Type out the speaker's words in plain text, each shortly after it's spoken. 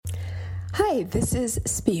Hi, this is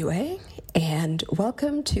Spiwe, and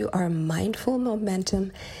welcome to our Mindful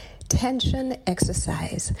Momentum Tension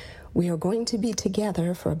Exercise. We are going to be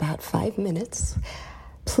together for about 5 minutes.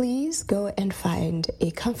 Please go and find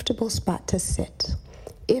a comfortable spot to sit.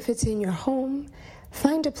 If it's in your home,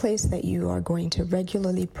 find a place that you are going to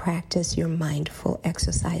regularly practice your mindful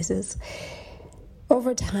exercises.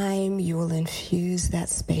 Over time, you will infuse that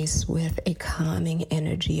space with a calming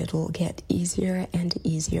energy. It will get easier and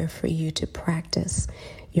easier for you to practice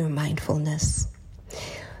your mindfulness.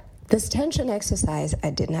 This tension exercise,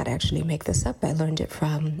 I did not actually make this up. I learned it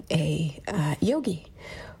from a yogi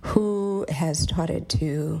who has taught it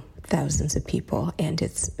to thousands of people, and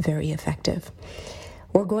it's very effective.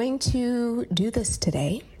 We're going to do this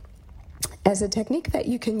today as a technique that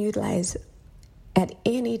you can utilize at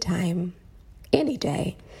any time, any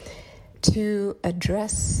day, to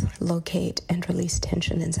address, locate, and release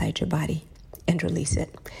tension inside your body and release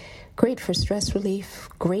it. Great for stress relief,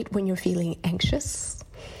 great when you're feeling anxious.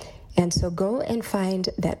 And so go and find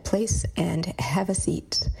that place and have a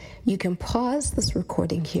seat. You can pause this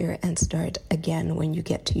recording here and start again when you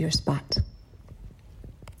get to your spot.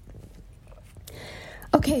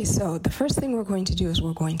 Okay, so the first thing we're going to do is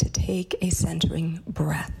we're going to take a centering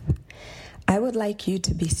breath. I would like you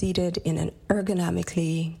to be seated in an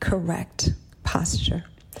ergonomically correct posture.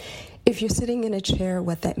 If you're sitting in a chair,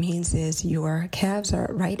 what that means is your calves are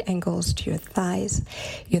at right angles to your thighs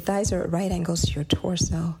are at right angles to your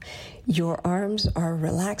torso, your arms are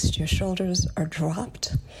relaxed, your shoulders are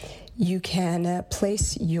dropped. You can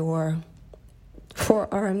place your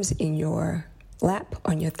forearms in your lap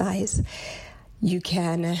on your thighs. You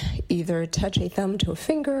can either touch a thumb to a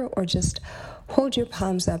finger or just hold your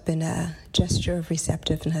palms up in a gesture of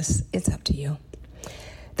receptiveness. It's up to you.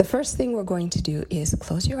 The first thing we're going to do is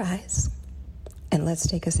close your eyes and let's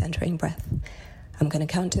take a centering breath. I'm going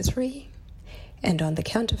to count to 3, and on the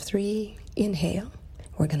count of 3, inhale.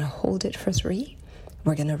 We're going to hold it for 3.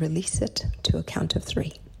 We're going to release it to a count of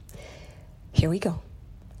 3. Here we go.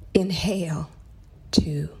 Inhale,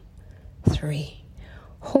 2, 3.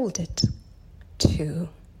 Hold it, 2,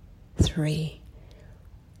 3.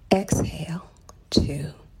 Exhale, 2,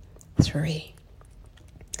 3.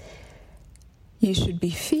 You should be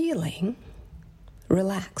feeling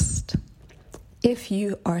relaxed. If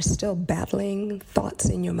you are still battling thoughts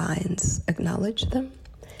in your minds, acknowledge them,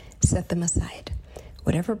 set them aside.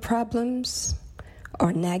 Whatever problems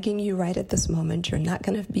are nagging you right at this moment, you're not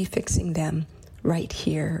going to be fixing them right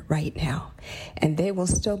here, right now. And they will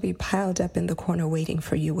still be piled up in the corner waiting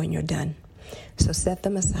for you when you're done. So set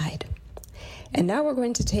them aside. And now we're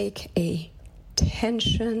going to take a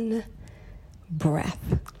tension breath.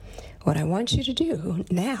 What I want you to do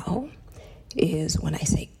now is when I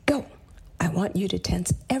say go, I want you to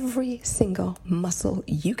tense every single muscle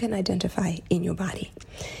you can identify in your body.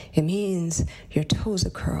 It means your toes are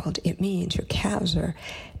curled. It means your calves are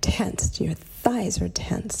tensed. Your thighs are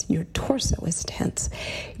tense. Your torso is tense.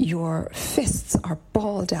 Your fists are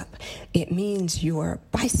balled up. It means your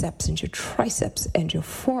biceps and your triceps and your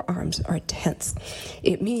forearms are tense.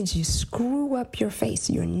 It means you screw up your face.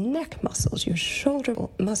 Your neck muscles, your shoulder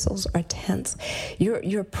muscles are tense.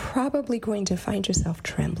 You're probably going to find yourself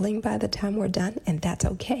trembling by the time we're done, and that's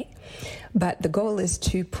okay. But the goal is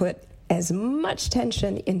to put as much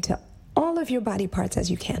tension into all of your body parts as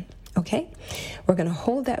you can, okay? We're going to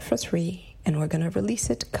hold that for 3, and we're going to release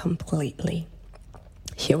it completely.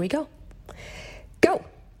 Here we go. Go.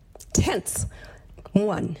 Tense.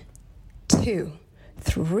 1, 2,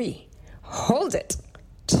 3. Hold it.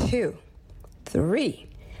 2, 3.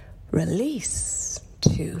 Release.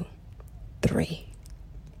 2, 3.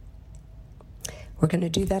 We're going to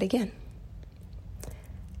do that again.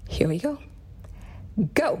 Here we go.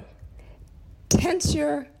 Go. Tense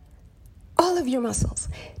all of your muscles.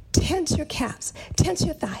 Tense your calves. Tense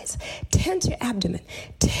your thighs. Tense your abdomen.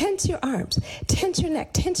 Tense your arms. Tense your neck.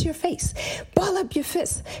 Tense your face. Ball up your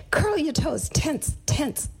fists. Curl your toes. Tense,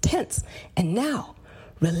 tense, tense. And now,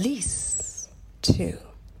 release. 2,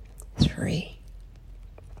 3.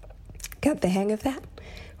 Got the hang of that?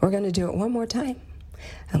 We're going to do it one more time.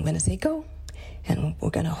 I'm going to say go, and we're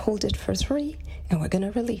going to hold it for 3, and we're going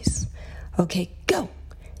to release. Okay, go.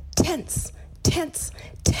 Tense, tense,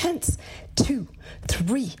 tense. 2,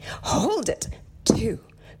 3. Hold it. 2,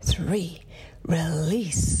 3.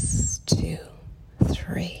 Release. 2,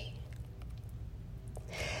 3.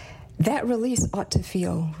 That release ought to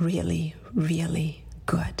feel really, really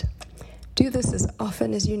good. Do this as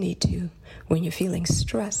often as you need to. When you're feeling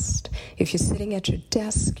stressed, if you're sitting at your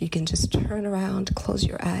desk, you can just turn around, close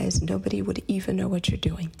your eyes. Nobody would even know what you're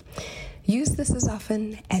doing. Use this as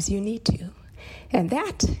often as you need to. And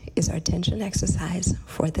that is our tension exercise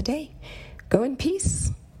for the day. Go in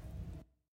peace.